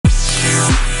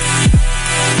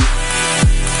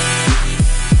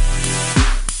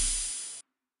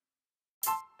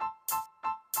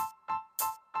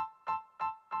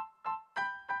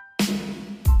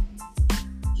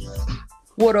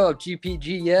What up,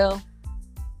 GPGL?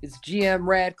 It's GM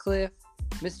Radcliffe,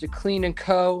 Mr. Clean &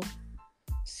 Co.,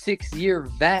 6-year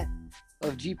vet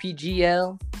of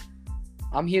GPGL.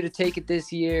 I'm here to take it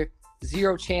this year.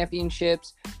 0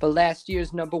 championships, but last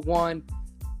year's number one.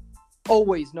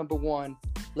 Always number one.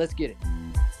 Let's get it.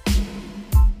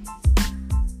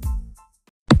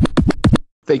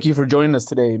 Thank you for joining us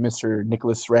today, Mr.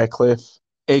 Nicholas Radcliffe,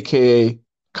 a.k.a.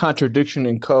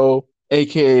 Contradiction & Co.,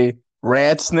 a.k.a.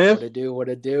 Rad Sniff. What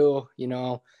to do? You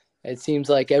know, it seems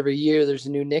like every year there's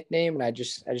a new nickname, and I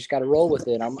just got to roll with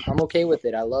it. I'm okay with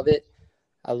it. I love it.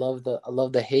 I love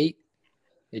the hate.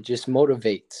 It just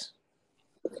motivates.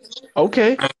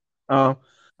 Okay.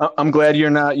 I'm glad you're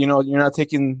not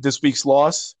taking this week's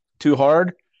loss too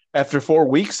hard. After 4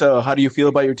 weeks, how do you feel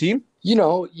about your team?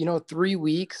 3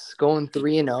 weeks going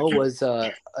 3-0 was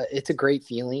it's a great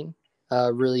feeling.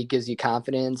 Really gives you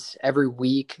confidence every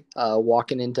week.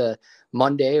 Walking into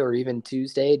Monday or even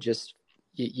Tuesday, just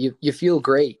you feel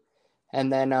great, and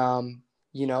then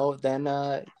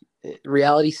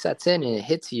reality sets in and it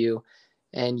hits you,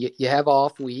 and you have an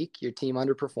off week. Your team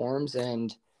underperforms,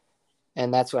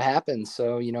 and that's what happens.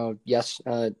 So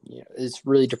it's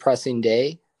really depressing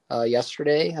day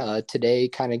yesterday. Today,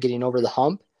 kind of getting over the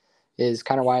hump is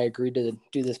kind of why I agreed to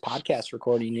do this podcast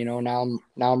recording. Now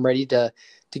I'm ready to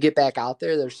get back out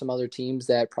there. There's some other teams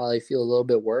that probably feel a little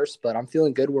bit worse, but I'm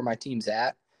feeling good where my team's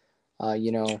at.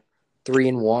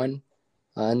 3-1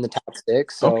 in the top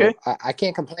 6. So okay. I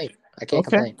can't complain.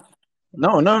 Complain.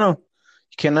 No, you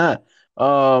cannot.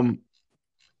 Do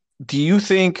you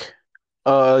think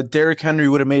Derrick Henry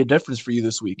would have made a difference for you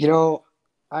this week?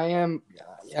 I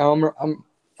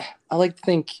like to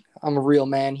think I'm a real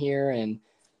man here, and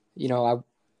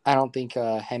I don't think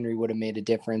Henry would have made a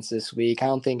difference this week. I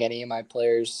don't think any of my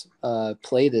players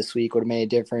play this week would have made a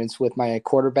difference with my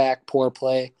quarterback, poor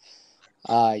play.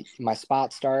 My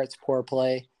spot starts, poor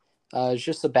play. It's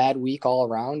just a bad week all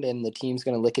around, and the team's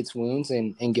going to lick its wounds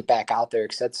and get back out there,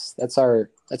 because that's our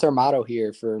motto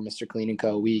here for Mr. Clean &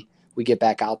 Co. We get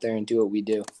back out there and do what we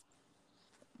do.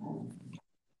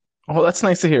 Oh, that's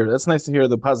nice to hear. That's nice to hear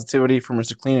the positivity from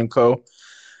Mr. Clean & Co.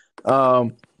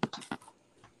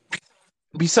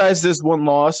 Besides this one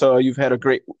loss, you've had a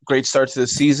great start to the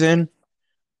season.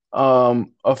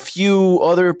 A few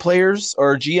other players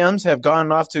or GMs have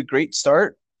gotten off to a great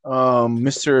start.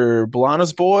 Mr.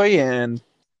 Bolano's boy and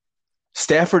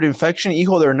Stafford Infection,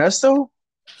 Hijo de Ernesto,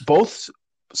 both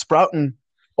sprouting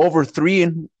over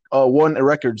 3-1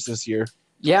 records this year.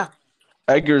 Yeah.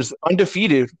 Edgar's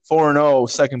undefeated, 4-0,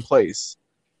 second place.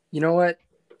 You know what?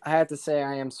 I have to say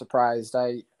I am surprised.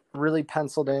 I really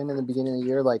penciled in the beginning of the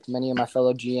year, like many of my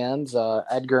fellow GMs,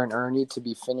 Edgar and Ernie, to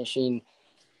be finishing.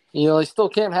 It still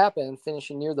can't happen,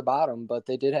 finishing near the bottom, but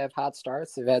they did have hot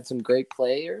starts. They've had some great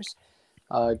players,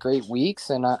 great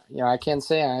weeks, and I can't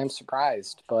say I am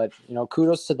surprised. But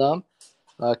kudos to them.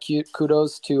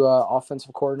 Kudos to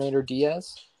offensive coordinator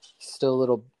Diaz. He's still a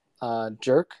little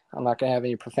jerk. I'm not gonna have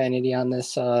any profanity on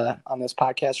this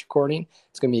podcast recording.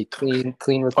 It's gonna be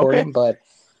clean recording, okay. But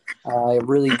a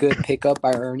really good pickup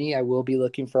by Ernie. I will be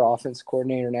looking for offensive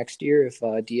coordinator next year if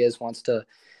Diaz wants to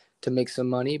make some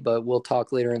money, but we'll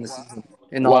talk later in the season.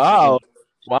 Wow.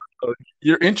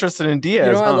 You're interested in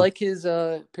Diaz, I like his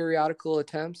periodical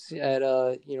attempts at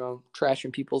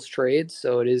trashing people's trades,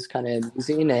 so it is kind of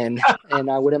amusing, and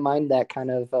I wouldn't mind that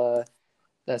kind of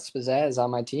that pizzazz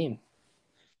on my team.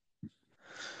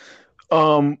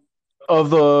 Of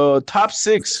the top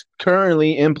 6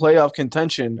 currently in playoff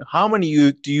contention, how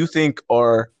many do you think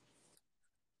are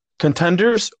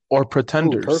contenders or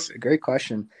pretenders? Ooh, perfect. Great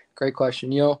question.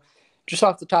 Just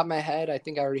off the top of my head, I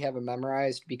think I already have it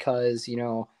memorized because,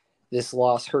 this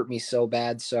loss hurt me so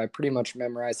bad. So I pretty much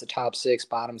memorized the top 6,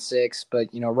 bottom 6. But,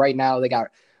 right now they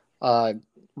got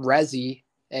Rezzy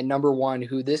at number 1,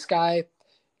 who this guy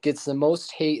gets the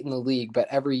most hate in the league. But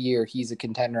every year he's a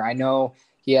contender. I know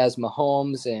he has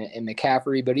Mahomes and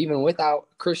McCaffrey, but even without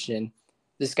Christian,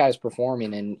 this guy's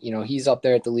performing. And, he's up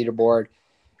there at the leaderboard.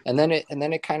 And then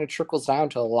it kind of trickles down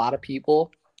to a lot of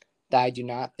people that I do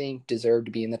not think deserve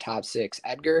to be in the top 6.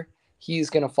 Edgar,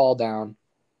 he's going to fall down.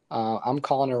 I'm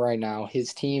calling it right now.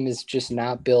 His team is just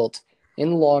not built in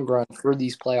the long run for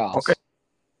these playoffs. Okay.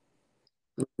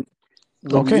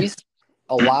 Luis,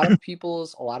 a lot of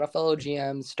fellow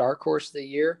GMs, dark horse of the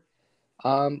year.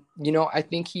 I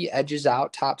think he edges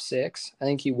out top 6. I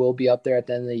think he will be up there at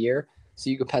the end of the year. So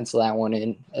you could pencil that one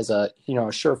in as a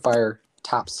surefire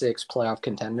top 6 playoff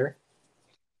contender.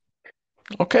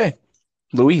 Okay.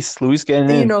 Luis getting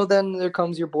in. Then there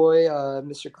comes your boy,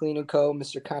 Mr. Clean & Co.,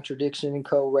 Mr. Contradiction &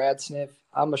 Co., Rad Sniff.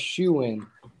 I'm a shoo-in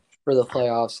for the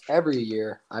playoffs. Every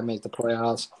year I make the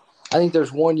playoffs. I think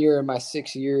there's 1 year in my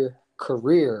 6 year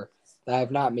career that I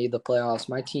have not made the playoffs.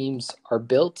 My teams are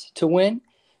built to win,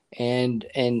 and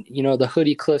the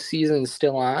Hoodie Cliff season is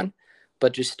still on,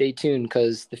 but just stay tuned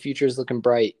because the future is looking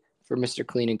bright for Mr.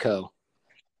 Clean and Co.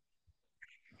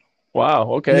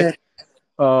 Wow. Okay.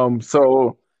 Yeah.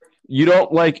 So you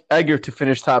don't like Edgar to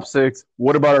finish top six.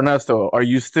 What about Ernesto? Are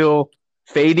you still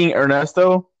fading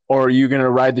Ernesto, or are you gonna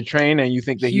ride the train and you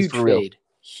think that he's Huge for real? fade.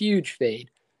 Huge fade.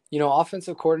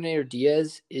 Offensive coordinator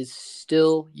Diaz is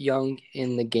still young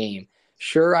in the game.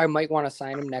 Sure, I might want to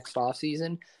sign him next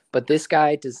offseason, but this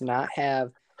guy does not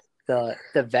have the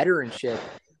veteranship,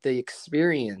 the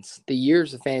experience, the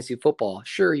years of fantasy football.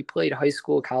 Sure, he played high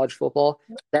school, college football.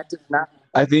 That does not.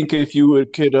 I think if you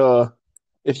could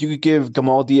give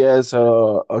Gamal Diaz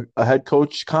a head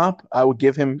coach comp, I would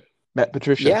give him Matt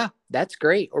Patricia. Yeah, that's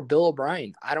great. Or Bill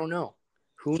O'Brien. I don't know.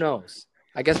 Who knows?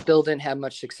 I guess Bill didn't have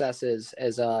much success as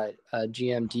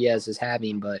GM Diaz is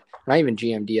having, but not even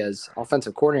GM Diaz,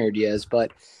 offensive coordinator Diaz.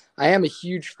 But I am a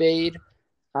huge fade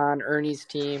on Ernie's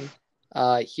team.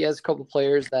 He has a couple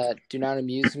players that do not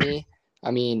amuse me.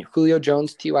 I mean, Julio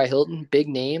Jones, T.Y. Hilton, big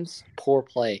names, poor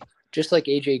play, just like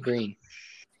A.J. Green.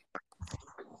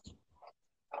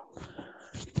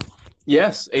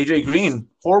 Yes, AJ Green,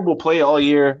 horrible play all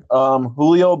year.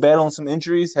 Julio battling some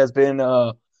injuries has been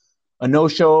a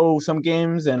no-show some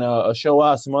games and a show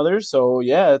out some others. So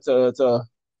yeah, it's a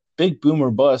big boomer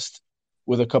bust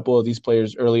with a couple of these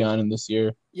players early on in this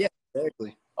year. Yeah,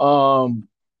 exactly. Um,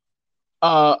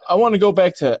 I want to go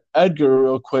back to Edgar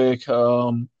real quick.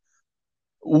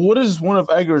 What is one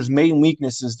of Edgar's main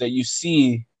weaknesses that you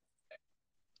see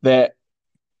that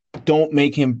don't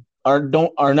make him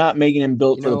are not making him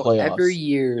built for the Every playoffs?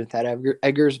 year that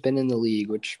Edgar's been in the league,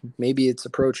 which maybe it's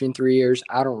approaching 3 years,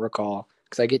 I don't recall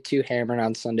because I get too hammered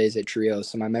on Sundays at Trio,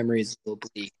 so my memory is a little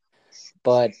bleak.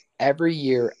 But every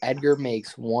year, Edgar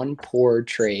makes one poor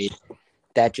trade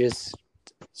that just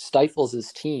stifles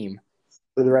his team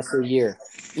for the rest of the year.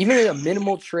 Even a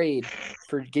minimal trade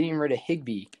for getting rid of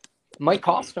Higbee might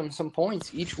cost him some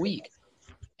points each week.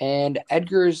 And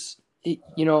Edgar's, he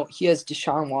has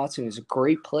Deshaun Watson, who's a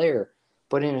great player,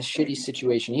 but in a shitty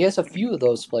situation. He has a few of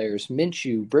those players,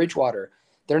 Minshew, Bridgewater.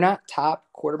 They're not top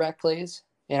quarterback plays.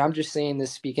 And I'm just saying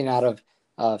this speaking out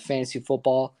of fantasy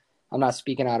football. I'm not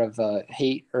speaking out of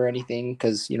hate or anything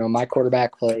because, my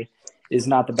quarterback play is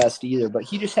not the best either. But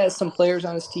he just has some players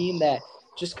on his team that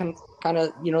just kind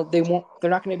of, they're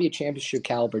not going to be a championship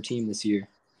caliber team this year.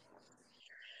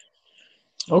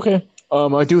 Okay.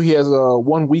 He has a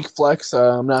 1 week flex.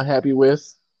 I'm not happy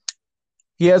with.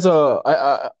 He has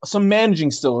some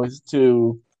managing still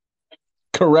to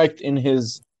correct in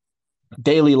his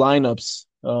daily lineups.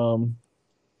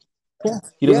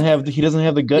 He doesn't have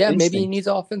the gut Yeah, maybe he instinct. needs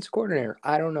an offensive coordinator.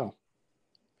 I don't know.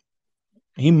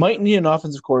 He might need an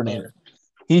offensive coordinator.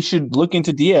 He should look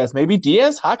into Diaz. Maybe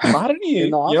Diaz, hot commodity.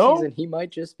 In the offseason, he might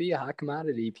just be a hot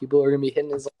commodity. People are going to be hitting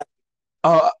his.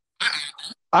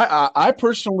 I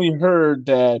personally heard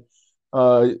that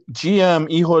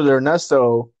GM Hijo de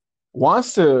Ernesto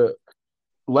wants to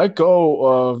let go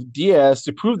of Diaz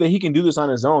to prove that he can do this on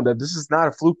his own, that this is not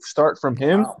a fluke start from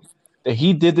him, that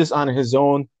he did this on his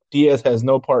own. Diaz has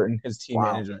no part in his team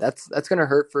management. That's going to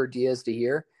hurt for Diaz to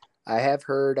hear. I have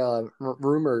heard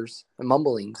rumors and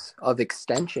mumblings of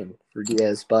extension for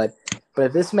Diaz, but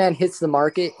if this man hits the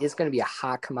market, it's going to be a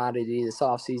hot commodity this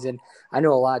offseason. I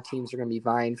know a lot of teams are going to be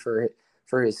vying for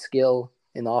his skill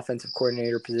in the offensive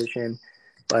coordinator position,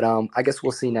 but I guess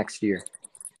we'll see next year.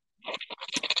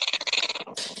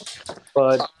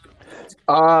 But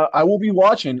I will be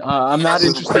watching. I'm not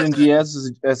interested in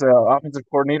Diaz as an offensive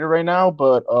coordinator right now,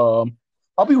 but I'll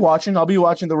be watching. I'll be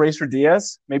watching the race for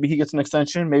Diaz. Maybe he gets an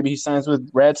extension. Maybe he signs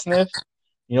with Radsniff.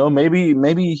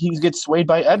 Maybe he gets swayed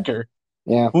by Edgar.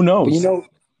 Yeah, who knows?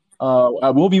 I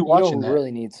will be watching who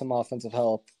really needs some offensive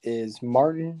help is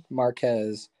Martin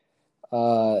Marquez,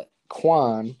 Obi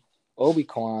Kwan,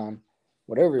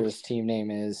 whatever his team name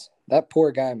is. That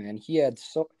poor guy, man. He had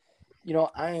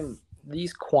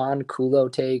these Quan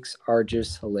Kulo takes are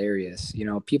just hilarious.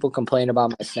 People complain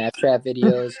about my Snapchat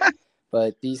videos,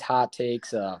 but these hot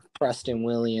takes, Preston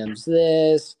Williams,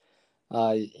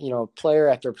 player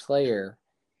after player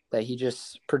that he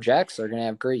just projects are going to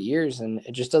have great years, and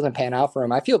it just doesn't pan out for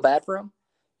him. I feel bad for him.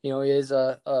 He is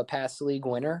a past league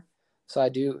winner, so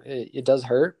it does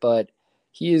hurt, but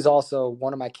he is also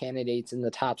one of my candidates in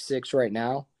the top 6 right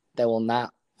now that will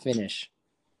not finish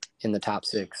in the top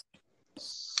 6.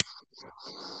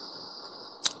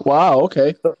 Wow.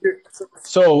 Okay.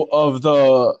 So of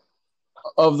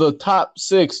the top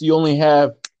 6, you only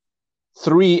have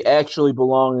 3 actually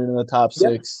belonging in the top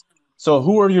 6. So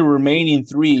who are your remaining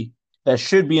 3 that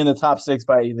should be in the top six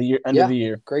by the end of Yeah, the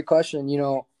year? great question.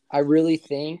 I really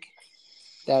think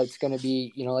that it's going to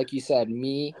be, like you said,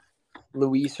 me,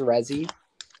 Luis Rezi.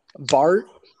 Bart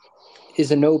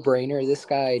is a no-brainer. This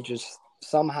guy just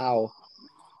somehow,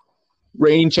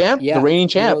 Reigning champ, the yeah, reigning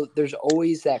champ. there's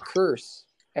always that curse.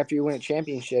 After you win a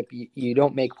championship, you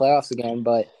don't make playoffs again,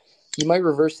 but he might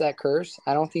reverse that curse.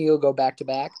 I don't think he'll go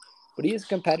back-to-back, but he is a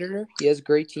competitor. He has a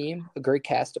great team, a great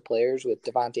cast of players with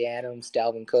Devontae Adams,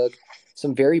 Dalvin Cook,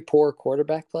 some very poor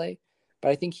quarterback play,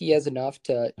 but I think he has enough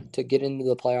to get into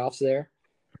the playoffs there.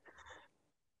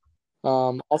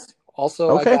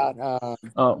 Also, I Okay. got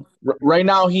Right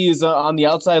now, he is on the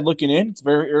outside looking in. It's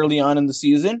very early on in the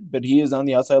season, but he is on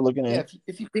the outside looking yeah. in.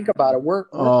 If you think about it, we're a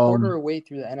quarter away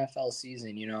through the NFL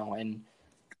season,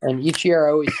 and each year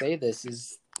I always say this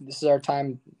is our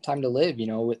time to live.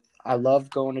 I love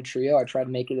going to Trio. I try to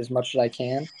make it as much as I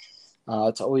can.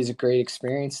 It's always a great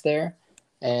experience there,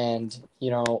 and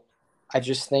I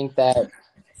just think that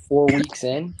 4 weeks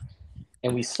in,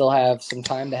 and we still have some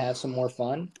time to have some more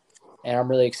fun, and I'm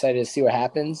really excited to see what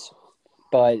happens.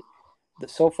 But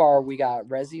so far we got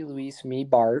Rezi, Luis, me,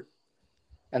 Bart,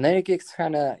 and then it gets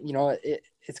kind of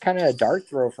it's kind of a dart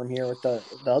throw from here with the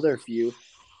other few.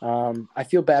 I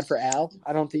feel bad for Al.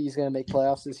 I don't think he's going to make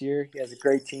playoffs this year. He has a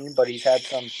great team, but he's had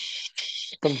some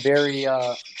very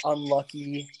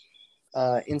unlucky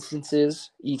instances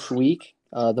each week.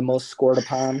 The most scored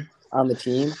upon on the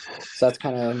team, so that's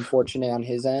kind of unfortunate on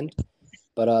his end.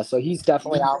 But so he's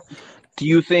definitely out. Do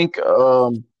you think?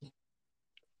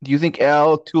 Do you think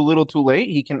Al too little, too late?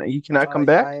 He cannot come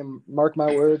back. I am mark my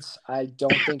words. I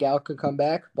don't think Al could come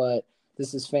back, but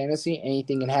this is fantasy.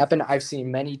 Anything can happen. I've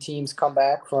seen many teams come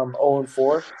back from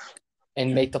 0-4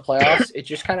 and make the playoffs. It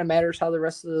just kind of matters how the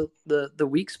rest of the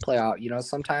weeks play out.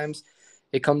 Sometimes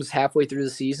it comes halfway through the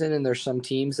season, and there's some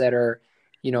teams that are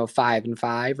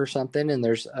 5-5 or something, and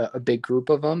there's a big group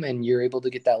of them, and you're able to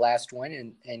get that last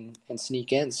win and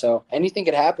sneak in. So anything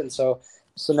could happen. So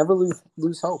never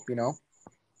lose hope.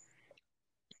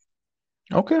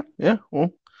 Okay, yeah. Well,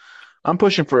 I'm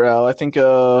pushing for Al. I think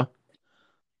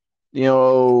you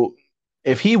know,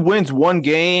 if he wins one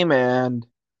game and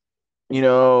you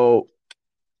know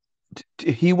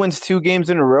he wins two games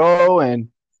in a row and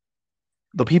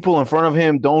the people in front of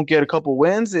him don't get a couple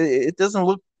wins, it doesn't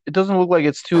look like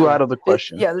it's too out of the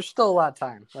question. Yeah, there's still a lot of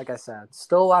time. Like I said,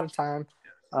 still a lot of time.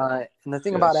 And the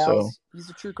thing Yeah, about Al so is he's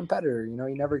a true competitor. He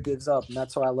never gives up, and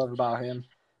that's what I love about him.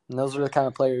 And those are the kind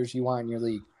of players you want in your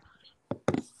league.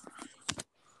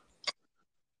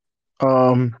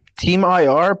 Team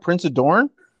IR, Prince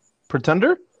Adorn,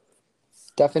 Pretender.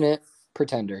 Definite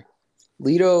pretender.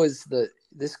 Lito is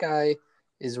this guy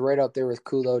is right up there with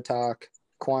Kulo Talk,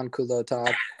 Quan Kulo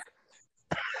Talk.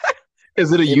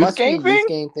 Is it a It youth must be a gang thing? youth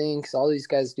game thing because all these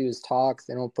guys do is talk.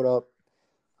 They don't put up.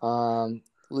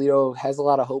 Lito has a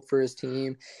lot of hope for his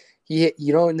team. He,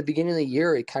 in the beginning of the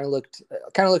year, it kind of looked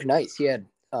nice. He had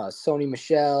Sony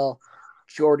Michel,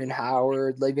 Jordan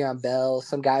Howard, Le'Veon Bell,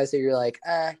 some guys that you're like,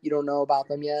 you don't know about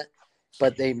them yet,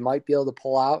 but they might be able to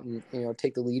pull out and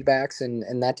take the lead backs,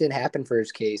 and that didn't happen for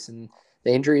his case. And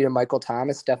the injury to Michael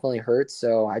Thomas definitely hurts,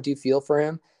 so I do feel for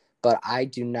him, but I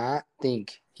do not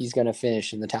think he's going to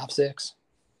finish in the top six.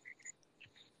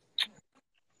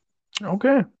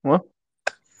 Okay, well,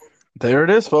 there it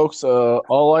is, folks.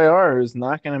 All IR is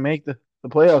not going to make the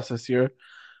playoffs this year.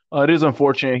 It is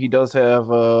unfortunate. He does have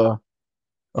a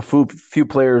few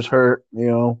players hurt.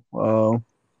 So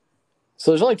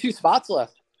there's only 2 spots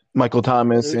left. Michael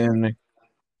Thomas and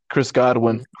Chris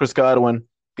Godwin. Chris Godwin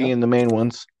being the main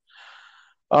ones.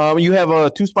 You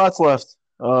have 2 spots left.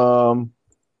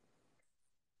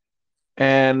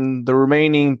 And the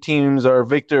remaining teams are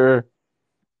Victor,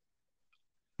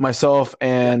 myself,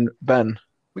 and Ben.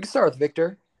 We can start with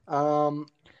Victor.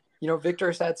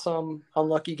 Victor's had some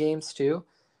unlucky games too,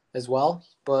 as well,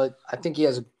 but I think he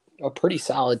has a pretty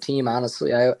solid team,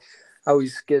 honestly. I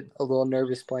always get a little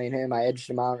nervous playing him. I edged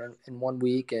him out in 1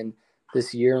 week and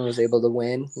this year and was able to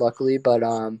win, luckily. But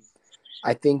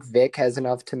I think Vic has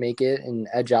enough to make it and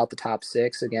edge out the top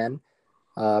 6 again.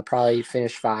 Probably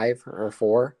finish 5 or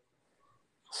 4.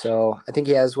 So I think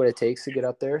he has what it takes to get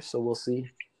up there. So we'll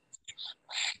see.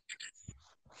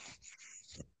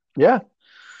 Yeah.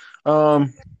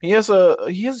 He has a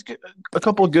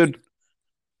couple of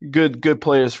good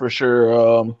players for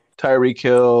sure. Tyreek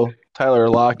Hill, Tyler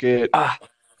Lockett,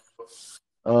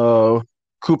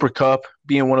 Cooper Kupp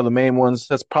being one of the main ones.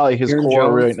 That's probably his Aaron core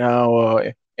Jones. right now.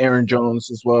 Aaron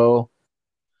Jones as well.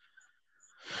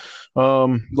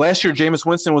 Last year, Jameis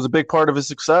Winston was a big part of his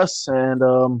success,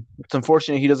 and it's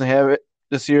unfortunate he doesn't have it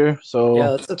this year. So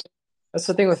Yeah, That's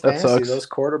the thing with That fantasy. sucks. Those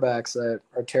quarterbacks that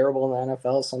are terrible in the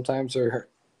NFL sometimes are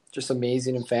just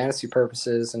amazing in fantasy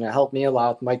purposes, and it helped me a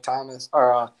lot with Mike Thomas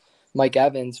or Mike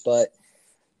Evans. But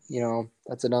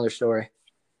that's another story.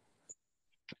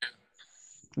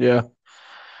 Yeah.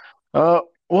 Well,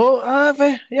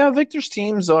 yeah, Victor's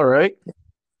team's all right.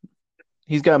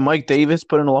 He's got Mike Davis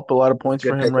putting up a lot of points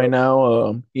for Good him right pickup.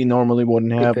 now. He normally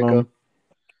wouldn't Good have pickup. him.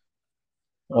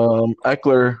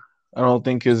 Eckler, I don't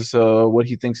think is what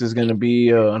he thinks is going to be.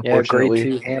 Yeah, grade Unfortunately,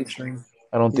 2 hamstring.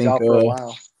 I don't He's think. out for a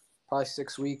while, probably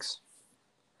 6 weeks,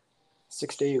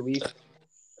 6 to 8 weeks.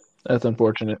 That's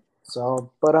unfortunate.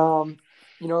 So, but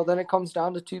then it comes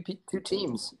down to two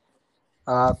teams,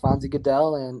 Fonzie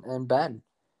Goodell and Ben.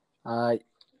 Uh,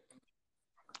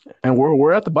 And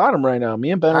we're at the bottom right now.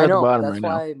 Me and Ben are I at the know bottom right that's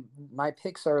now. why my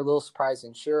picks are a little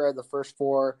surprising. Sure, the first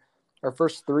four or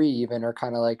first three even are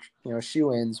kind of like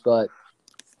shoe-ins, but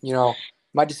you know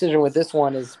my decision with this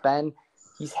one is Ben.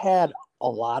 He's had a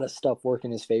lot of stuff work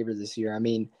in his favor this year. I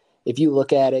mean, if you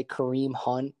look at it, Kareem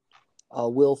Hunt,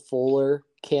 Will Fuller,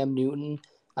 Cam Newton.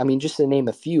 I mean, just to name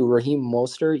a few. Raheem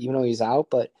Mostert, even though he's out,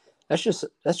 but that's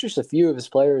just a few of his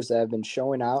players that have been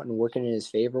showing out and working in his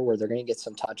favor, where they're going to get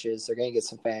some touches, they're going to get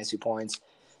some fantasy points,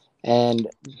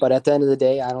 but at the end of the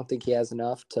day, I don't think he has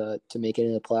enough to make it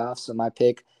into the playoffs. So my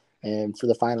pick, and for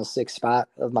the final six spot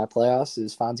of my playoffs,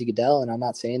 is Fonzie Goodell. And I'm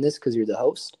not saying this because you're the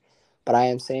host, but I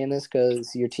am saying this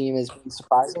because your team has been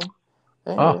surprising.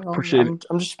 Oh, appreciate it.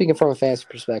 I'm just speaking from a fantasy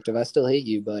perspective. I still hate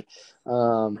you, but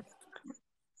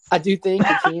I do think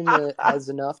your team has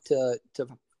enough to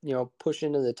push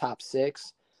into the top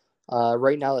six.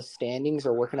 Right now, the standings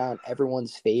are working out in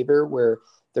everyone's favor, where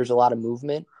there's a lot of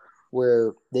movement.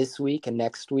 Where this week and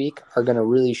next week are going to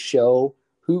really show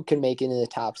who can make it into the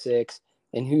top six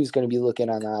and who's going to be looking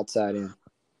on the outside in.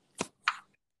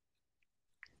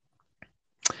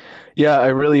 Yeah, I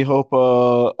really hope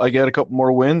I get a couple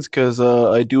more wins because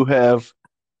I do have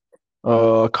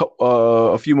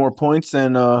a few more points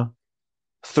than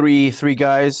three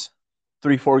guys,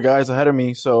 3 4 guys ahead of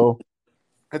me. So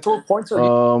That's what points are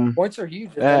huge. Points are huge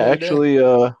at the end of the day. actually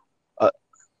uh,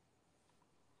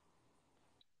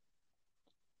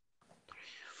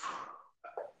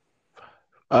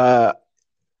 uh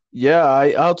yeah,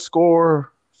 I outscore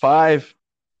 5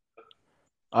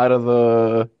 out of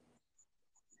the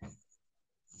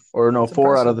or no That's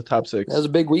 4 out of impressive. the top That was 6. a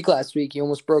big week last week. You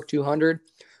almost broke 200.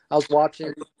 I was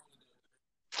watching.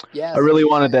 Yeah, I really same.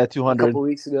 wanted that A 200, couple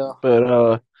weeks ago.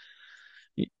 but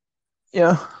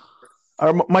yeah,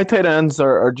 my tight ends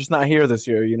are just not here this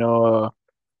year. I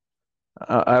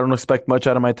don't expect much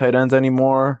out of my tight ends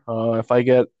anymore. If I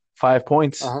get 5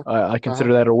 points, Uh-huh. I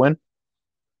consider that a win.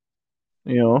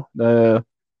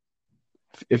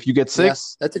 If you get Yeah,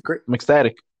 6, that's a great. I'm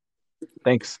ecstatic.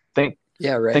 Thanks.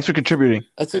 Yeah, right. Thanks for contributing.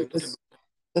 That's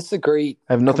a great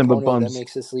I have nothing but component that buns.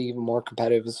 makes this league even more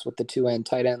competitive. Is with the two-end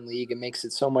tight end league. It makes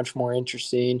it so much more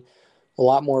interesting, a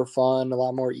lot more fun, a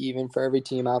lot more even for every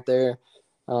team out there.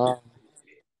 Um,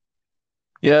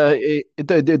 Yeah,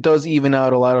 it does even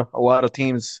out a lot of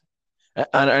teams.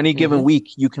 On any given mhm,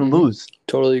 week, you can mhm. lose.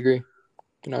 Totally agree.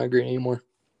 Cannot agree anymore.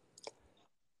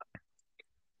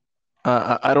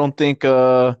 I don't think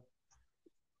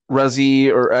Rezi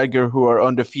or Edgar, who are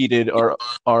undefeated, are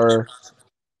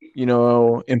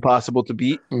impossible to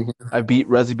beat. Mhm. I beat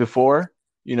Rezi before.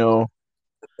 You know,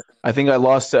 I think I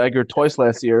lost to Edgar twice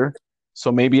last year,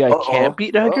 so maybe I can't Uh-oh.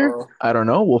 beat Edgar. Uh-oh. I don't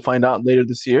know. We'll find out later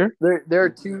this year. There are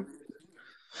two.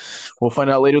 We'll find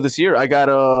out later this year. I got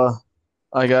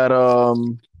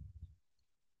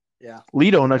Yeah.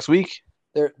 Lido next week.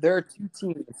 There are two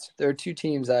teams. There are two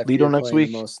teams I Lido fear next playing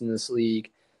the week. most in this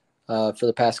league for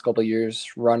the past couple of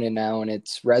years running now, and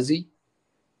it's Rezi.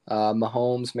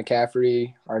 Mahomes,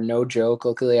 McCaffrey are no joke.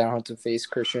 Luckily, I don't have to face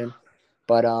Christian,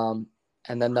 but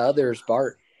and then the other is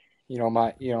Bart.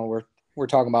 We're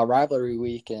talking about rivalry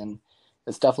week, and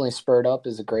it's definitely spurred up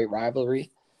as a great rivalry.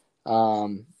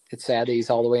 It's sad that he's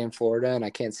all the way in Florida, and I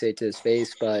can't say it to his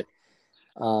face, but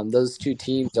those two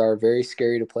teams are very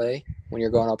scary to play when you're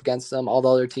going up against them. All the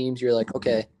other teams, you're like,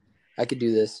 okay, I could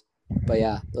do this, but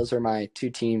yeah, those are my two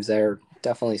teams that are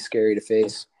definitely scary to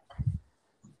face.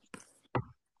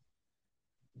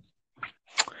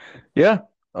 Yeah.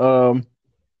 Um.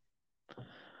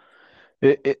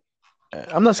 It.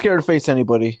 I'm not scared to face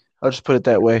anybody. I'll just put it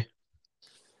that way.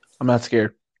 I'm not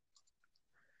scared.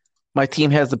 My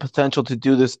team has the potential to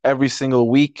do this every single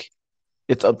week.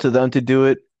 It's up to them to do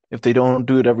it. If they don't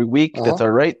do it every week, that's Uh-huh. all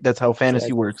right. That's how fantasy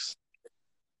Exactly. works.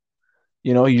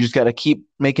 You just got to keep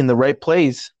making the right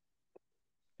plays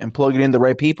and plugging in the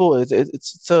right people. It's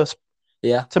a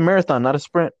Yeah. it's a marathon, not a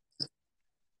sprint.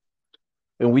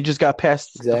 and we just got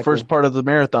past the Exactly. first part of the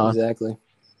marathon. Exactly.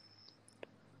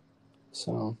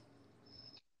 So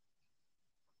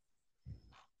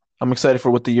I'm excited for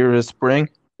what the year is to bring.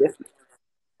 yeah.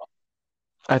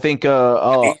 I think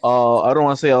I don't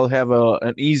want to say I'll have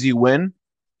an easy win,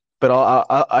 but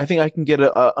I think I can get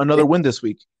another win this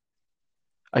week.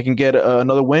 I can get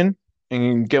another win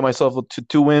and get myself to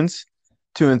 2 wins,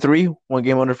 2 and 3, one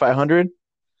game under 500.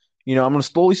 I'm gonna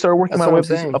slowly start working That's my what way I'm up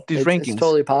these saying. up these It's rankings.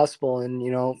 totally possible.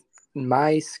 And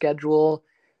my schedule,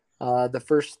 the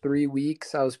first 3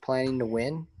 weeks I was planning to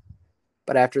win.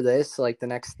 But after this, like the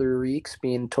next 3 weeks,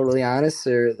 being totally honest,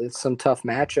 it's some tough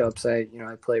matchups.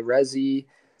 I play Rezi,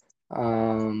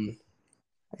 um,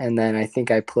 and then I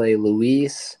think I play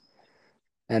Luis,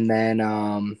 and then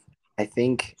I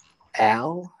think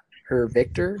Al or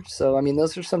Victor. So I mean,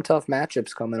 those are some tough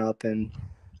matchups coming up, and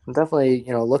I'm definitely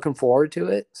looking forward to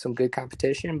it. Some good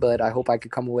competition, but I hope I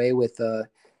could come away with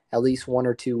at least 1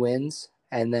 or 2 wins,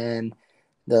 and then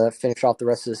the finish off the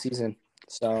rest of the season.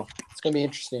 So it's gonna be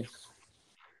interesting.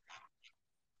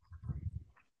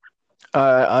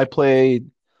 I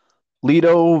played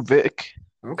Lido, Vic,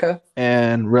 Okay.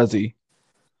 and Rezi.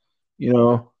 You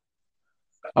know,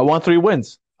 I want 3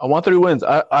 wins. I want 3 wins.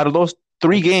 Out of those I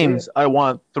three can see games, it. I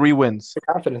want 3 wins. The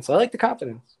confidence. I like the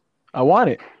confidence. I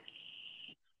want it.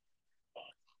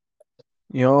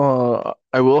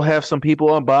 I will have some people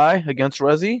on bye against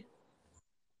Rezi,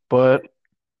 but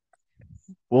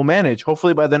we'll manage.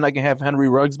 Hopefully, by then I can have Henry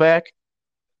Ruggs back,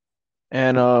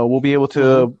 and we'll be able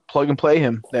Mm-hmm. to plug and play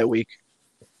him that week.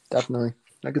 Definitely.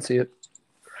 I can see it.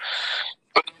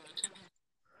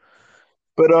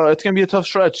 But it's gonna be a tough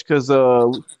stretch because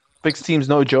Vic's team's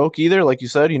no joke either. Like you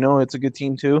said, it's a good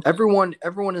team too. Everyone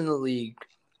in the league,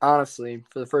 honestly,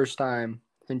 for the first time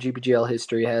in GPGL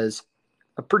history, has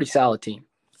a pretty solid team.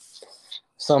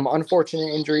 Some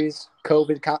unfortunate injuries,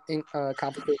 COVID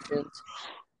complications.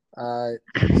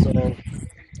 So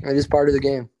it is part of the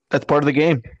game. That's part of the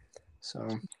game. So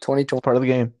It's 2020. part of the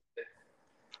game,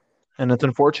 and it's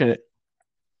unfortunate.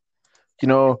 You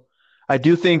know, I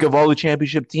do think of all the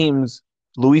championship teams,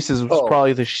 Luis's was Oh,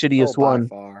 probably the oh, shittiest by one,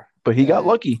 far. but he got Yeah.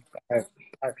 lucky.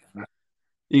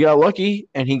 He got lucky,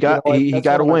 and he You know got what? he That's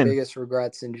got one a of my win. biggest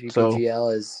regrets in So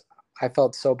GPGL is I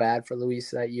felt so bad for Luis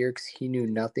that year because he knew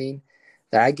nothing.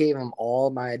 That I gave him all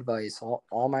my advice,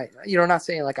 all my. Not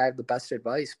saying like I have the best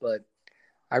advice, but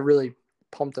I really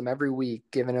pumped him every week,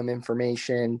 giving him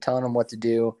information, telling him what to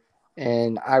do,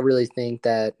 and I really think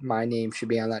that my name should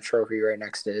be on that trophy right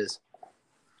next to his.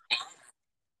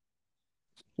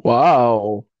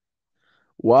 wow,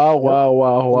 wow, Yep, wow,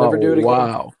 wow, he'll wow, never do it again.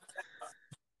 wow.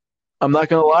 I'm not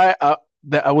gonna lie,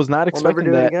 that I was not He'll never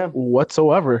expecting do it that again.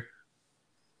 whatsoever.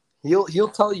 He'll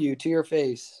tell you to your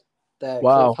face that Cliff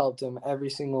Wow. helped him every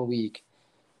single week,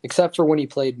 except for when he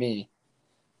played me.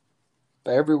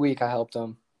 But every week I helped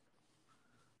him.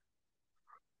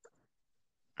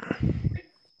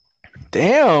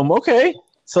 Damn. Okay.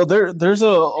 So there's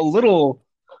a little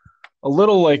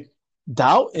like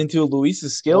doubt into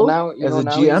Luis's Well, skill as a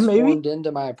now GM, he's maybe. formed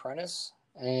into my apprentice,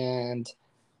 and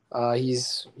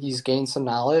he's gained some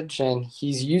knowledge, and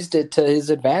he's used it to his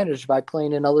advantage by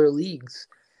playing in other leagues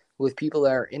with people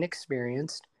that are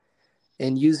inexperienced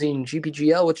and using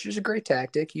GPGL, which is a great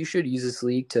tactic. You should use this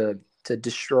league to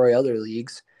destroy other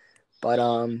leagues, but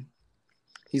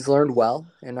he's learned well,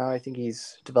 and now I think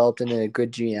he's developed into a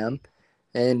good GM,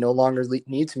 and no longer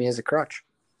needs me as a crutch.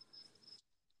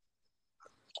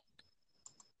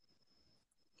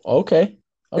 Okay.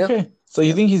 Yep, Okay. So you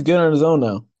yep. think he's good on his own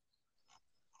now?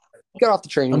 Get off the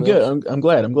training I'm good. wheels. I'm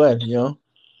glad. I'm glad. Yeah.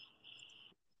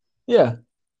 Yeah.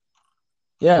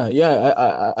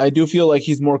 Yeah. I do feel like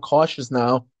he's more cautious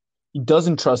now. He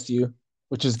doesn't trust you,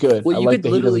 which is good. Well, I you like could that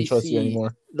he doesn't literally trust you see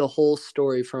anymore. the whole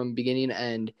story from beginning to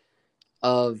end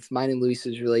of mine and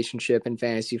Luis's relationship in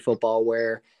fantasy football,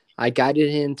 where I guided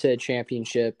him to a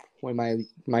championship when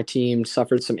my team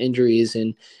suffered some injuries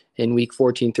in week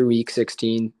 14 through week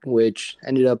 16, which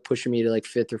ended up pushing me to like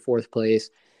fifth or fourth place.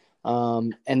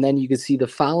 And then you could see the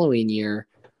following year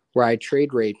where I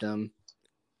trade raped him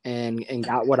and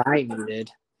got what I needed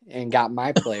and got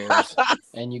my players.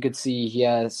 And you could see he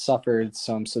has suffered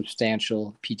some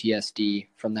substantial PTSD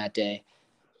from that day.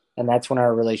 And that's when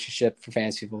our relationship for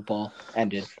fantasy football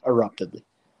ended abruptly.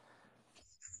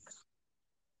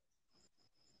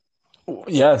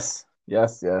 Yes.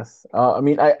 Yes. Yes. I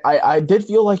mean, I did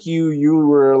feel like you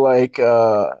were like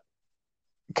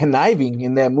conniving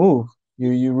in that move.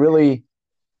 You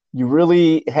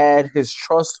really had his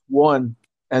trust won,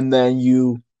 and then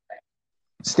you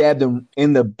stabbed him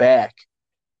in the back,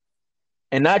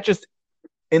 and not just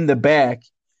in the back.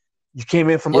 You came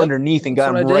in from Yep, underneath and that's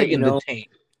got what him I right did. in the taint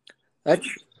That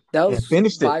that and was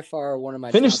finished it. by far one of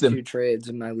my Finished top him. two trades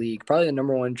in my league. Probably the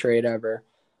number one trade ever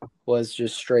was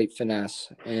just straight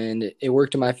finesse, and it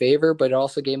worked in my favor. But it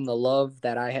also gave him the love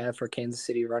that I have for Kansas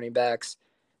City running backs,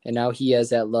 and now he has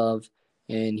that love,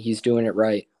 and he's doing it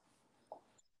right.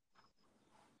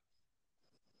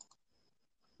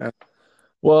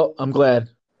 Well, I'm glad.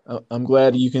 I'm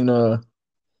glad you can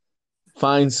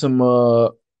find some Yeah, yeah.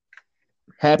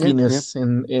 happiness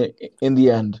in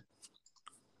the end.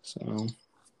 So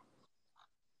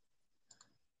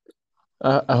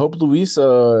I hope Luis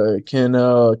can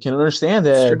understand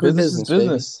that strictly business is business, baby.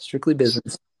 business, Strictly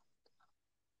business.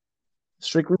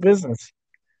 strictly business.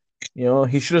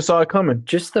 He should have saw it coming.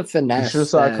 Just the He should have finesse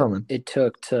saw it that coming. it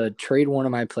took to trade one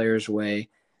of my players away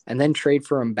and then trade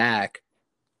for him back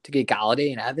to get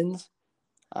Galladay and Evans.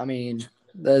 I mean,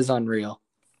 that is unreal.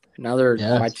 Now they're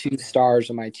Yeah, my two stars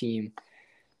of my team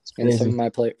it's and some of crazy.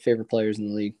 my favorite players in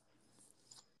the league.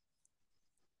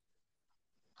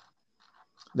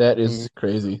 That Mm-hmm. is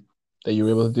crazy that you were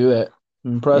able to do that.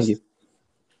 I'm Thank you. impressed.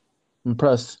 I'm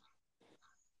impressed.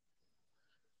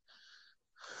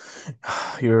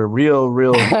 You're a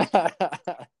real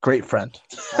All great friend.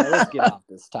 right, let's get off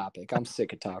this topic. I'm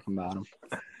sick of talking about them.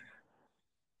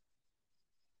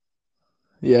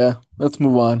 Yeah, let's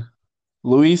move on.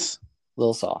 Luis, A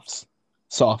little soft.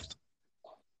 soft.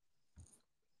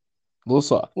 A little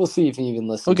soft. We'll see if he even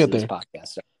We'll listens get to this there.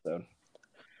 podcast episode.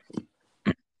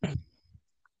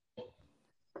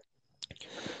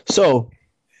 So,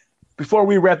 before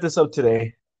we wrap this up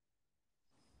today,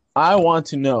 I want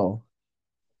to know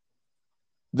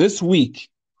this week,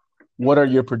 what are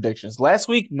your predictions? Last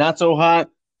week, not so hot.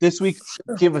 This week,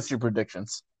 give us your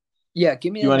predictions. Yeah,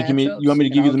 give me You the want to give me? You matchups, want me to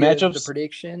and give you I'll the give the matchups?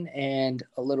 prediction and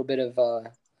a little bit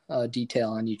of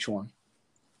detail on each one.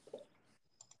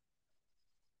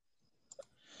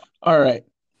 All right.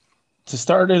 To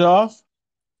start it off,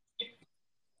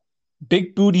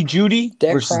 Big Booty Judy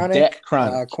Dak versus Chronic, Dak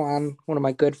Chronic. Quan, one of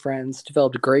my good friends,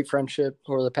 developed a great friendship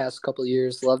over the past couple of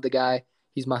years. Love the guy.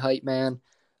 He's my hype man.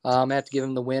 I'm going to have to give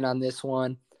him the win on this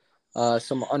one.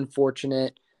 Some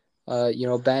unfortunate,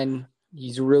 Ben,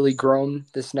 he's really grown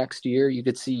this next year. You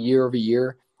could see year over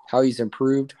year how he's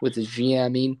improved with his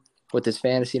GMing, with his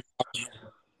fantasy.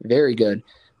 Very good.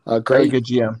 Very Great good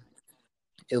GM.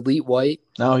 elite white.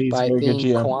 Now he's But a I very good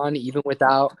think GM. Quan, even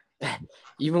without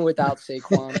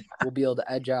Saquon, will be able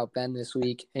to edge out Ben this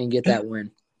week and get that win.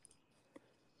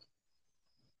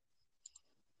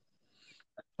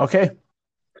 Okay.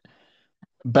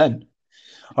 Ben.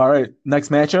 All right. Next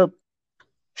matchup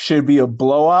should be a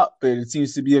blowout, but it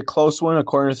seems to be a close one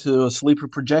according to sleeper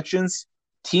projections.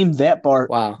 Team That Bart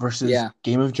Wow. versus Yeah.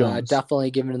 Game of Jones. Definitely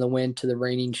giving the win to the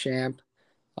reigning champ.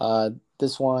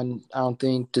 This one, I don't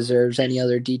think deserves any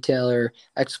other detail or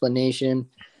explanation.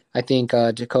 I think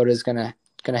Dakota's gonna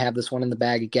have this one in the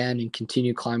bag again and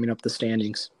continue climbing up the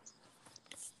standings.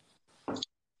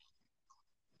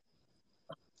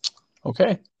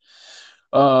 Okay.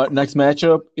 Next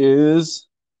matchup is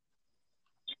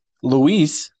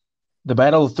Luis. The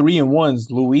battle of 3-1s.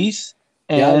 Luis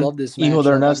Yeah, I and love this Hijo de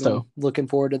matchup. I've Ernesto. been looking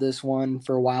forward to this one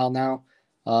for a while now.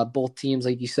 Both teams,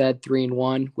 like you said,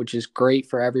 3-1, which is great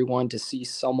for everyone to see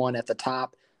someone at the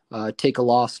top take a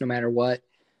loss no matter what.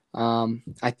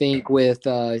 I think with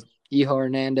Hijo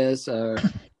Hernandez,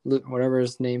 whatever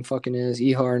his name fucking is,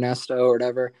 Hijo Ernesto or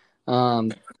whatever. I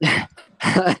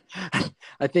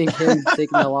think him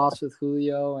taking the loss with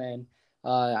Julio, and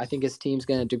I think his team's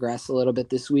going to digress a little bit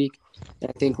this week.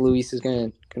 And I think Luis is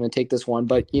going to take this one.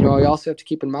 But, you also have to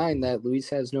keep in mind that Luis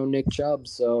has no Nick Chubb.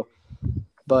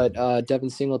 But Devin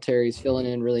Singletary is filling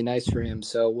in really nice for him.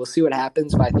 So we'll see what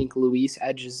happens. But I think Luis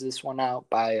edges this one out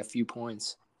by a few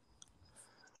points.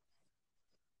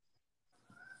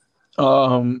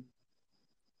 Hijo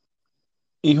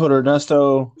de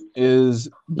Ernesto is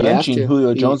benching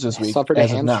Julio Jones this He week suffered a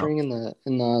as of now. hamstring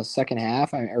in the second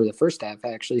half, or the first half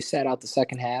actually. Sat out the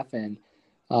second half, and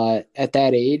at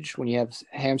that age, when you have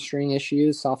hamstring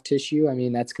issues, soft tissue, I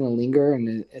mean that's going to linger,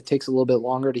 and it takes a little bit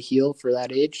longer to heal for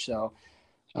that age. So,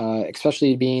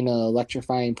 especially being an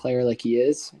electrifying player like he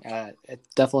is, it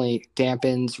definitely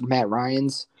dampens Matt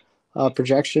Ryan's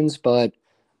projections. But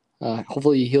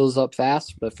hopefully he heals up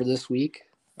fast. But for this week,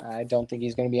 I don't think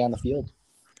he's going to be on the field.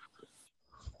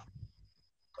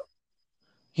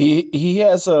 He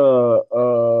has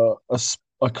a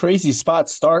crazy spot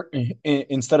start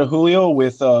instead of Julio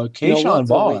with Keyshawn we'll have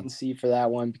to wait Vaughn. and see for that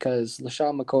one because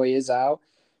LaShawn McCoy is out.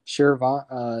 Sure,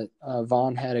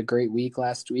 Vaughn had a great week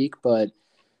last week, but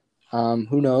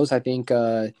who knows? I think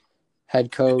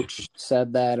head coach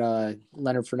said that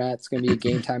Leonard Fournette's going to be a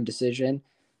game time decision.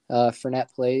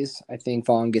 Fournette plays, I think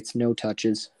Vaughn gets no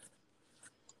touches,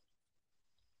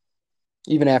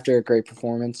 even after a great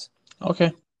performance.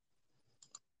 Okay.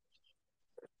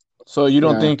 So you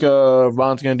don't Yeah. think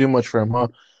Vaughn's going to do much for him, huh?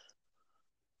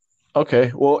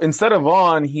 Okay. Well, instead of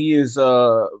Vaughn, he is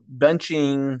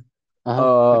benching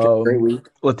After a great week.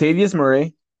 Latavius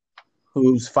Murray,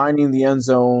 who's finding the end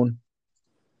zone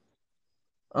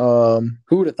Who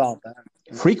would have thought that?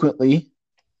 frequently,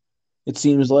 it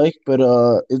seems like. But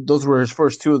those were his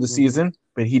first two of the Mm-hmm. season.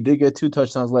 But he did get 2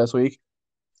 touchdowns last week.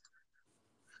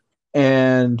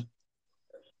 And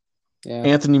Yeah.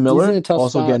 Anthony He's in Miller a tough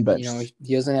also spot. getting benched.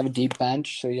 He doesn't have a deep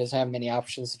bench, so he doesn't have many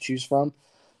options to choose from.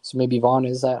 So maybe Vaughn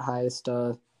is that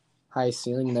highest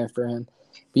ceiling there for him.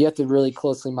 But you have to really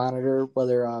closely monitor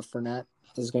whether Fournette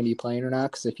is going to be playing or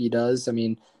not, because if he does, I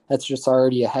mean, that's just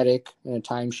already a headache and a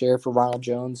timeshare for Ronald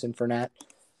Jones and Fournette.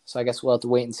 So I guess we'll have to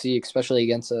wait and see, especially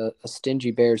against a stingy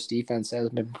Bears defense that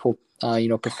hasn't been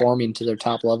performing to their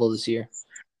top level this year.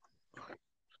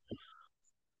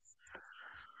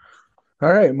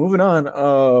 All right, moving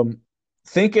on.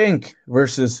 Think Inc.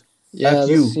 versus Yeah, FU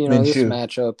this Minshew.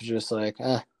 matchup is just like,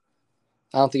 I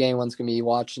don't think anyone's going to be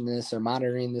watching this or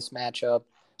monitoring this matchup.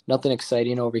 Nothing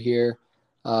exciting over here.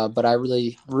 But I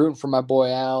really rooting for my boy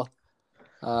Al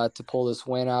to pull this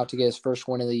win out to get his first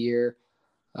win of the year.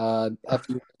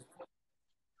 FU,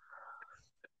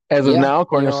 As of yeah, now,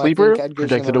 according to I think Sleeper, Edgar's going to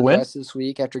projected to win. regress this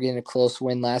week after getting a close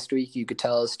win last week. You could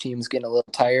tell his team's getting a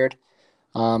little tired.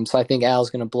 So I think Al's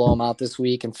going to blow him out this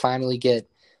week and finally get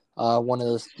one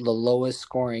of the lowest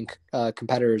scoring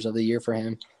competitors of the year for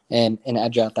him and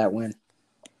edge out that win.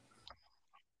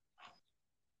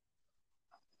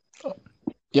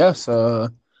 Yes,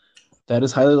 that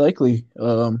is highly likely.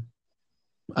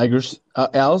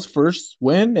 Al's first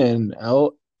win and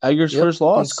Iger's Yep, first and it's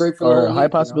loss great for the are whole a high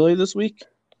league, possibility this week.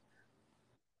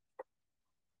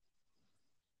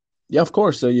 Yeah, of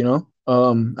course.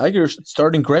 Iger's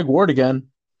starting Greg Ward again.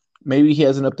 Maybe he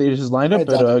hasn't updated his lineup, I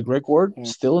but definitely. Greg Ward Yeah.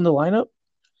 still in the lineup.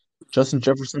 Justin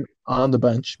Jefferson on the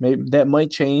bench. Maybe that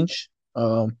might change.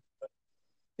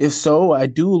 If so, I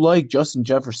do like Justin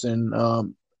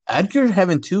Jefferson. Edgar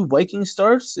having 2 Viking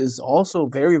starts is also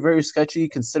very, very sketchy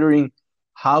considering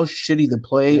how shitty the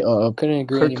play Yep. Couldn't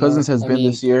agree Kirk anymore. Cousins has I been mean,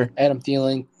 this year. Adam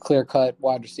Thielen, clear cut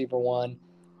wide receiver one,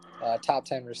 top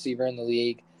 10 receiver in the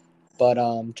league. But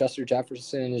Justin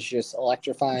Jefferson is just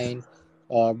electrifying,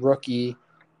 rookie.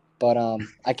 But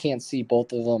I can't see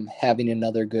both of them having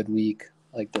another good week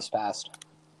like this past.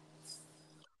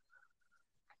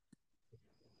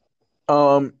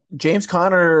 James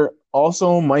Conner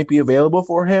also might be available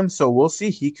for him, so we'll see.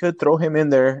 He could throw him in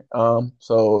there.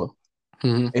 So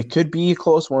it could be a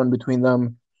close one between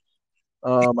them.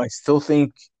 I still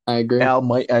think I agree. Al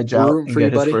might edge We're out rooting and for you,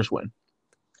 get his buddy. first win.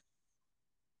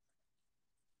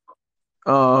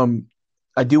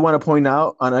 I do want to point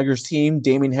out on Edgar's team,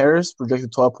 Damien Harris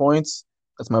projected 12 points.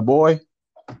 That's my boy.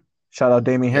 Shout out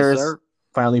Damien Yes, Harris. sir.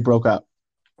 Finally broke out.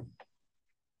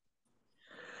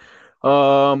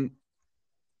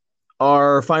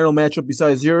 Our final matchup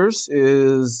besides yours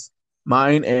is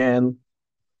mine and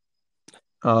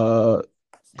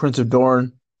Prince of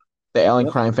Dorn, the Allen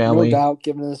crime family. No doubt,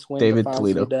 giving this win David to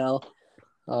Toledo. Dell.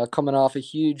 Coming off a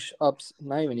huge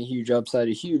not even a huge upside,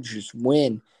 a huge just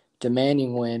win,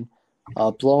 demanding win,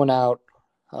 blowing out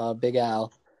Big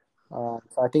Al. So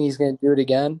I think he's going to do it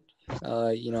again.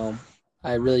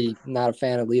 I really not a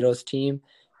fan of Lito's team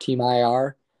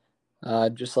IR,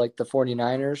 just like the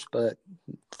 49ers. But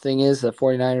the thing is, the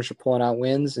 49ers are pulling out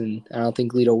wins, and I don't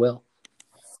think Lito will.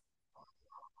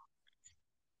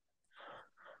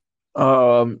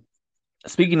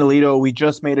 Speaking of Lito, we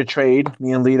just made a trade.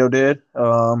 Me and Lito did.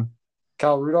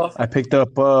 Kyle Rudolph? I picked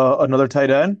up another tight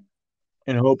end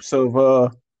in hopes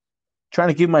of trying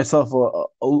to give myself a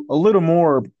little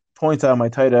more points out of my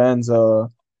tight ends.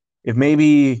 If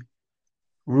maybe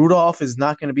Rudolph is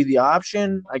not going to be the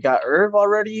option, I got Irv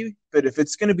already. But if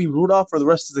it's going to be Rudolph for the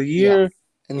rest of the year,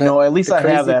 And at least the I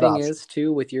have crazy that thing option. is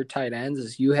too with your tight ends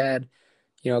is you had,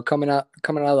 coming out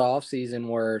of the offseason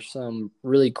were some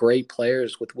really great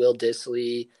players with Will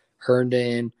Dissly,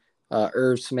 Herndon,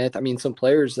 Irv Smith. I mean, some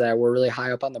players that were really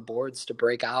high up on the boards to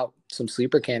break out some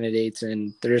sleeper candidates,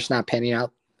 and they're just not panning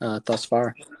out thus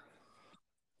far.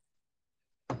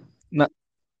 Not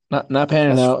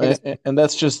panning That's out, fantasy. and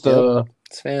that's just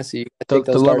It's fantasy. I the take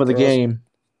those love dart of the throws. game.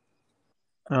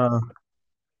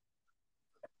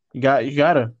 You gotta you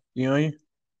got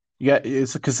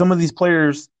it's because some of these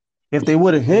players, if they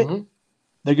would have hit,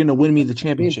 they're gonna win me the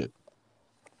championship.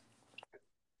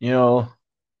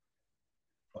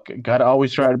 Gotta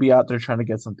always try to be out there trying to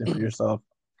get something for yourself.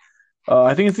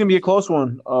 I think it's gonna be a close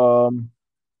one.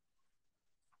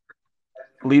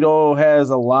 Lito has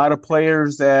a lot of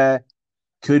players that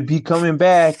could be coming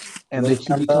back, and they could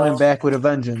Le'Veon be coming Bell. back with a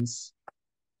vengeance.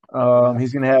 Yeah,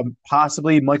 He's going to have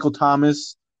possibly Michael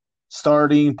Thomas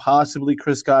starting, possibly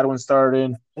Chris Godwin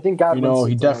starting. I think Godwin's He the guy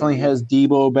you definitely need. has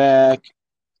Debo back.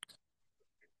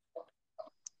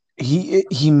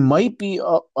 He might be if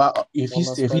One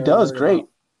less he player to does, worry great. about.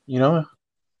 You know,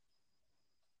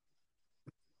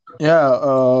 yeah.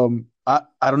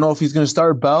 I don't know if he's going to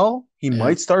start Bell. He Yeah.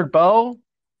 might start Bell.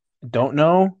 Don't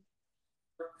know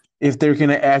if they're going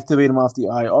to activate him off the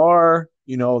IR.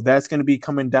 That's going to be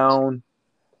coming down.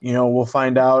 We'll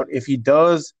find out if he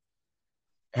does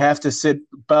have to sit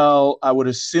Bell. I would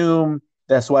assume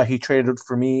that's why he traded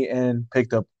for me and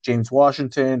picked up James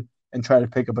Washington and tried to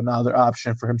pick up another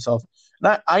option for himself.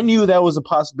 And I knew that was a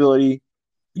possibility,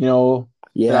 that I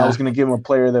Yeah, was going to give him a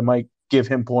player that might give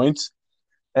him points.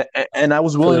 And I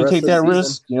was for the willing to rest take of the that season.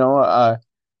 risk.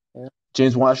 Yeah.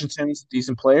 James Washington's a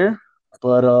decent player,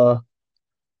 but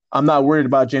I'm not worried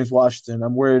about James Washington.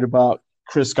 I'm worried about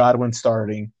Chris Godwin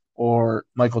starting or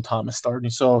Michael Thomas starting.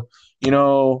 So,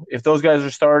 if those guys are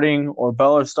starting or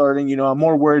Bell are starting, I'm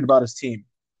more worried about his team.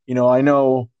 I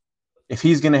know if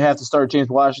he's going to have to start James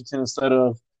Washington instead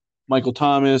of Michael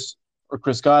Thomas or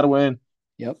Chris Godwin,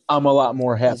 Yep. I'm a lot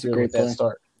more That's a happier with great that play.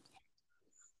 start.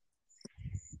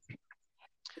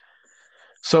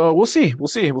 So we'll see. We'll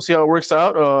see. We'll see how it works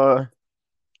out.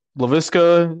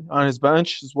 Laviska on his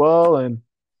bench as well, and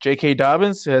J.K.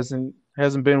 Dobbins hasn't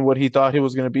been what he thought he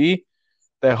was going to be.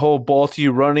 That whole ball to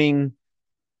you running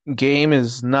game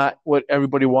is not what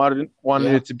everybody wanted Yeah,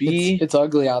 it to it's be. it's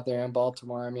ugly out there in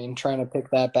Baltimore. I mean, trying to pick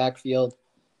that backfield,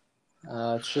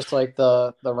 it's just like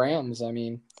the Rams. I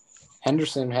mean,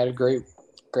 Henderson had a great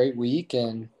week,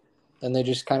 and then they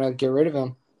just kind of get rid of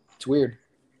him. It's weird.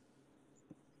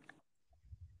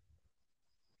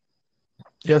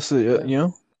 Yes, Yeah.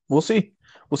 we'll see.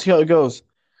 We'll see how it goes.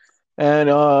 And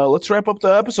let's wrap up the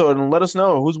episode and let us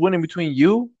know who's winning between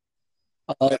you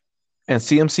Uh, and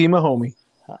CMC Mahomey.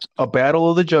 A battle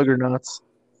of the juggernauts.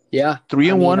 yeah. Three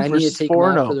I and mean, one I need to versus take him 4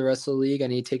 and out for zero. the rest of the league. I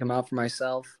need to take him out for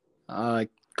myself.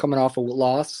 Coming off a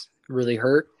loss really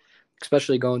hurt,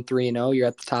 especially going 3-0. You're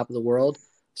at the top of the world,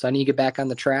 so I need to get back on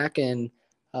the track and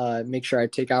make sure I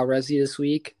take out Resi this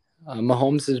week.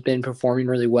 Mahomes has been performing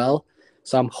really well,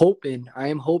 so I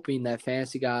am hoping that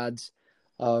fantasy gods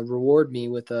reward me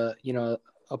with a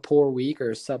poor week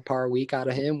or a subpar week out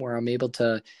of him, where I'm able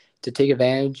to take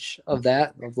advantage of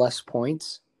that of less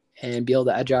points and be able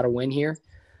to edge out a win here.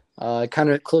 Kind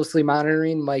of closely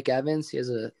monitoring Mike Evans. He has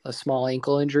a small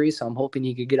ankle injury, so I'm hoping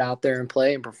he could get out there and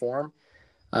play and perform.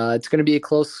 It's going to be a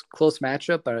close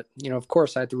matchup, but of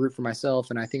course, I have to root for myself,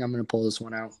 and I think I'm going to pull this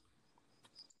one out.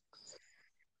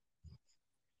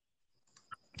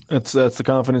 That's the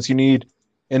confidence you need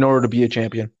in order to be a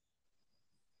champion.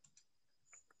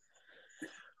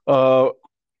 Uh,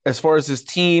 as far as his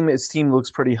team looks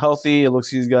pretty healthy. It looks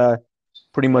he's got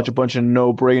pretty much a bunch of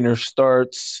no-brainer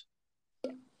starts.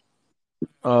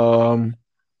 No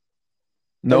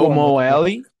Everyone Mo loves him.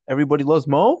 Alley. Everybody loves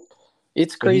Mo,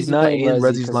 It's but he's crazy not playing in Resi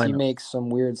Resi's because he lineup. makes some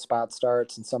weird spot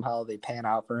starts, and somehow they pan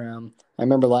out for him. I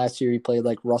remember last year he played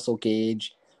like Russell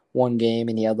Gage one game,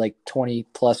 and he had like 20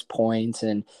 plus points,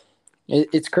 and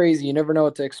it's crazy. You never know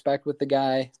what to expect with the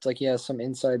guy. It's like he has some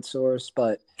inside source,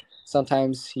 but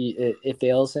sometimes it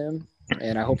fails him,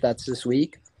 and I hope that's this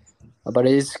week. But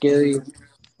it is scary.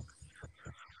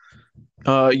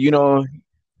 Uh, you know,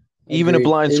 Even a Agreed.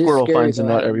 blind It is squirrel scary finds a though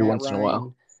nut having every Matt once in a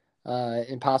while. Ryan,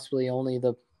 and possibly only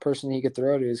the person he could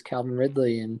throw to is Calvin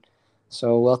Ridley, and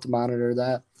so we'll have to monitor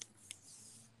that.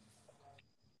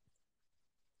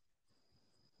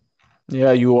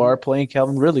 Yeah, you are playing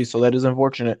Calvin Ridley, so that is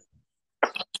unfortunate.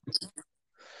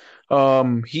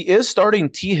 He is starting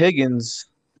T. Higgins.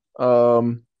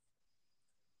 Um,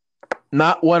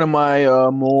 Not one of my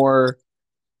more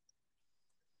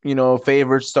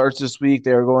favorite starts this week.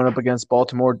 They are going up against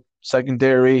Baltimore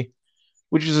secondary,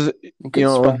 which is It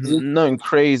could surprise you. nothing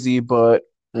crazy, but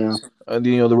Yeah,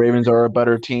 the Ravens are a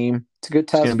better team. it's a good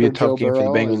It's going test to be for a tough Joe game for the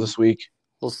Burrow, Bengals and this week.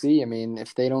 we'll see. I mean,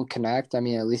 if they don't connect, I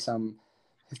mean, at least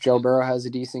if Joe Burrow has a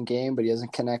decent game, but he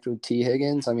doesn't connect with T.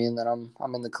 Higgins, I mean, then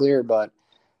I'm in the clear. But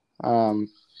um,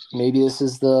 maybe this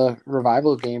is the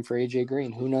revival game for AJ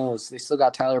Green. Who knows? They still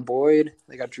got Tyler Boyd.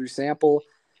 They got Drew Sample.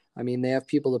 I mean, they have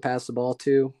people to pass the ball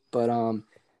to. But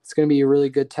it's going to be a really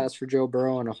good test for Joe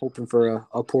Burrow, and I'm hoping for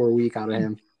a poor week out of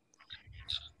him.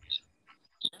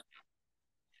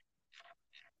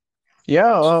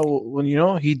 Yeah,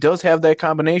 he does have that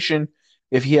combination.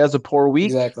 If he has a poor week,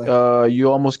 Exactly.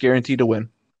 you almost guarantee to win.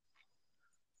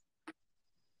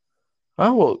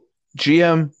 Oh well,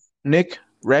 GM Nick,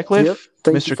 Ratcliffe, Yep.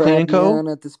 Thank Mr. you for Clean having and me Co. on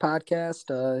at this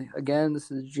podcast. Again,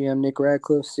 this is GM Nick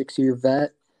Radcliffe, 6-year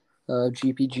vet of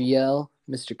GPGL,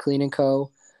 Mr. Clean and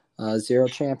Co. 0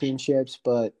 championships,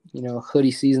 but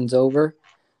hoodie season's over,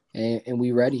 and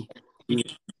we ready. We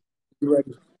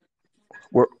ready.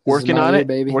 We're This is working my on year, it,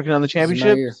 baby. working on the This is my year.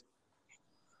 championships.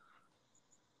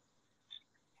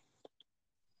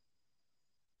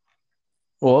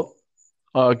 Well,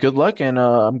 good luck, and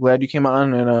I'm glad you came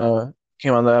on and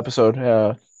came on the episode.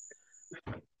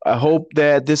 I hope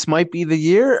that this might be the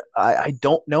year. I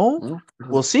don't know.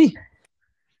 We'll see.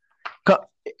 Co-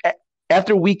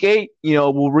 After week 8,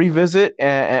 we'll revisit,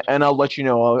 and I'll let you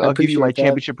know. I'll give you my appreciate that.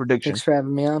 championship prediction. Thanks for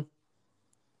having me on.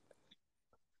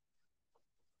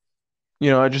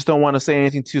 I just don't want to say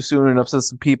anything too soon and upset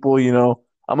some people.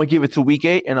 I'm gonna give it to week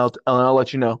 8, and I'll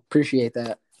let you know. Appreciate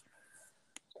that.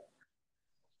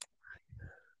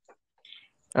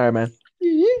 All right, man.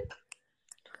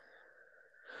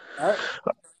 All right.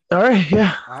 All right,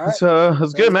 yeah. All right.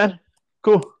 That's good, man.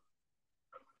 Cool.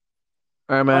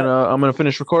 All right, man. All right. I'm gonna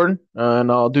finish recording,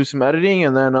 and I'll do some editing,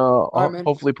 and then I'll right,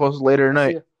 hopefully post it later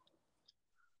tonight.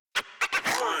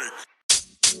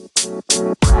 See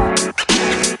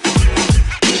ya.